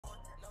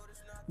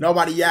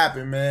Nobody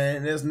yapping,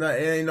 man. It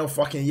ain't no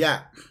fucking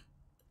yap.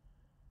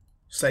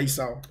 Say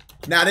so.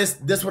 Now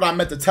this what I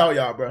meant to tell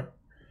y'all, bro.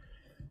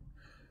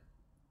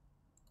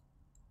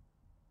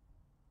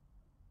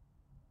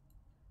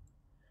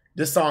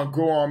 This song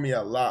grew on me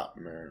a lot,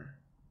 man.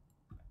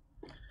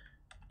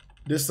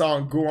 This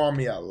song grew on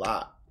me a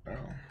lot, bro.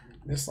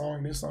 This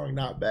song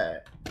not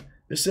bad.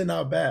 This shit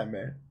not bad,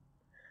 man.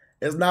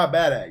 It's not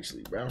bad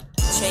actually, bro.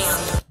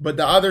 But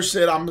the other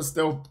shit, I'ma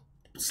still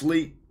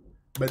sleep.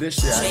 But this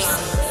shit actually.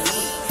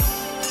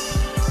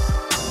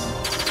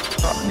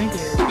 Oh,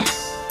 nigga.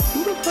 Who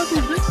the fuck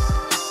is this?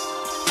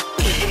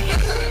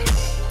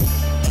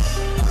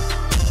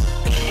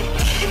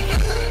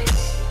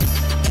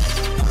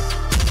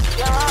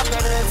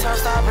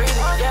 Stop breathing.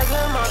 Yeah,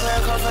 good my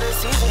girl come for the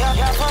season.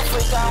 Yeah, fuck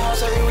with that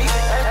house every week.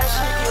 That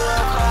shit get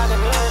real clogged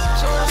in here.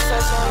 She wanna say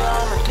so,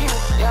 y'all, I'm a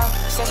demon. Yeah,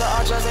 sex with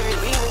all drugs every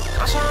evening.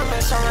 I'm trying to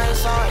make some rain,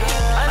 so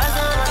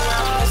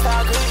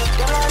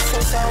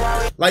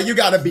like, you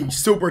gotta be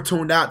super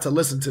tuned out to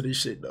listen to this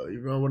shit, though.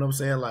 You know what I'm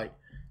saying? Like,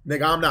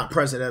 nigga, I'm not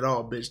present at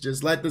all, bitch.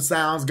 Just let the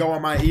sounds go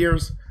in my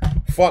ears.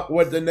 Fuck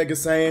what the nigga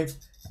saying,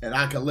 and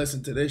I can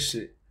listen to this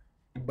shit.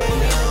 But you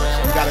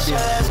gotta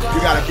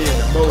be in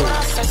the mood.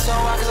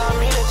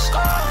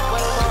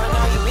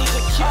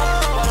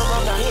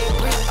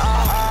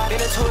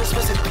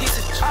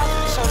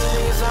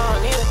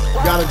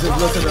 You gotta just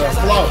listen to the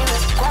flow.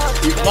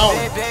 Keep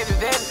flowing.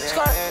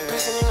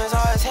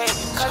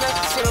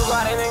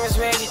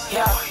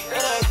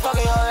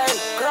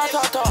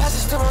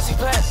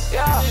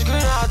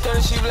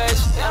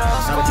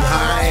 Gotta be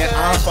high and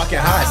I'm fucking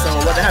high, so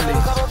what that mean?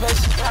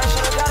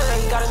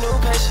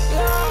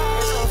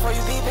 For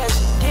you be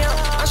patient, yeah.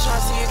 I'm trying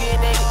to see you get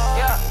naked,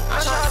 yeah.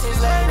 I'm trying to see you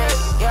lay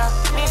naked, yeah.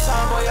 Need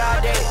some boy all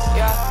day,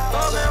 yeah.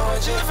 Go girl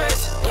with your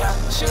face, yeah.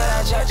 She got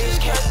that jack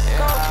bitch cat,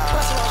 go.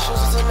 Bustin' my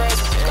shoes is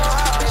amazing, go.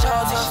 Bitch,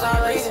 whole team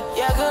start lazy,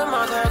 yeah. Good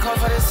my girl come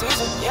for the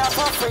season, yeah.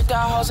 Fuck freaked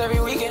out hoes every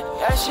weekend,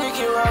 yeah. She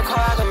get real cold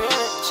like a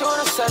minute. She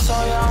wanna sex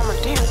on, yeah, I'm a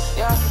demon,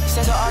 yeah.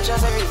 Sex with all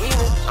drugs every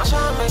evening. I'm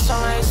trying to make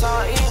some rain, so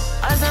I'm eating.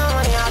 I just don't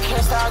money, I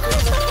can't stop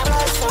grieving. I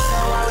like sex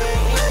on while we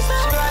ain't eating.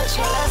 She like,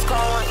 chill, let's go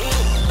and eat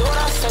it. Do what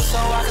I say so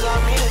why, cause I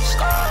mean it.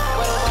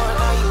 Wait a moment,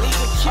 now you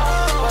leave it. Wait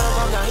a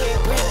moment, now he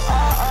ain't breathing.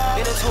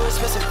 Been in two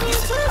expensive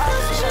pieces.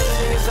 Show these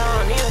niggas I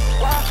don't need it.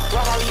 Walk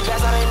all these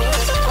bags, I didn't need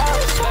it.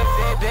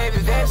 Baby,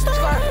 baby, baby,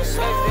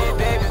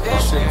 baby, baby,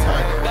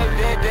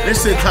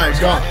 This shit time's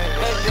gone.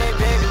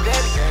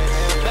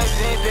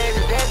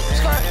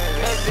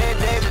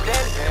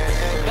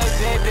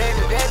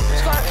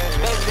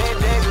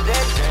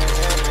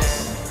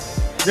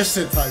 This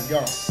shit time's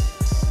gone.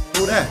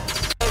 Who that?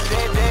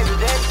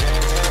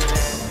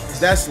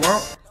 That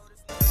slump?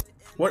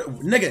 What,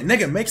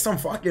 nigga, make some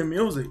fucking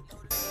music.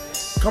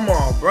 Come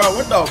on, bro.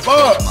 What the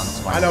fuck?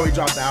 I know he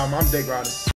dropped the album. I'm dick riding.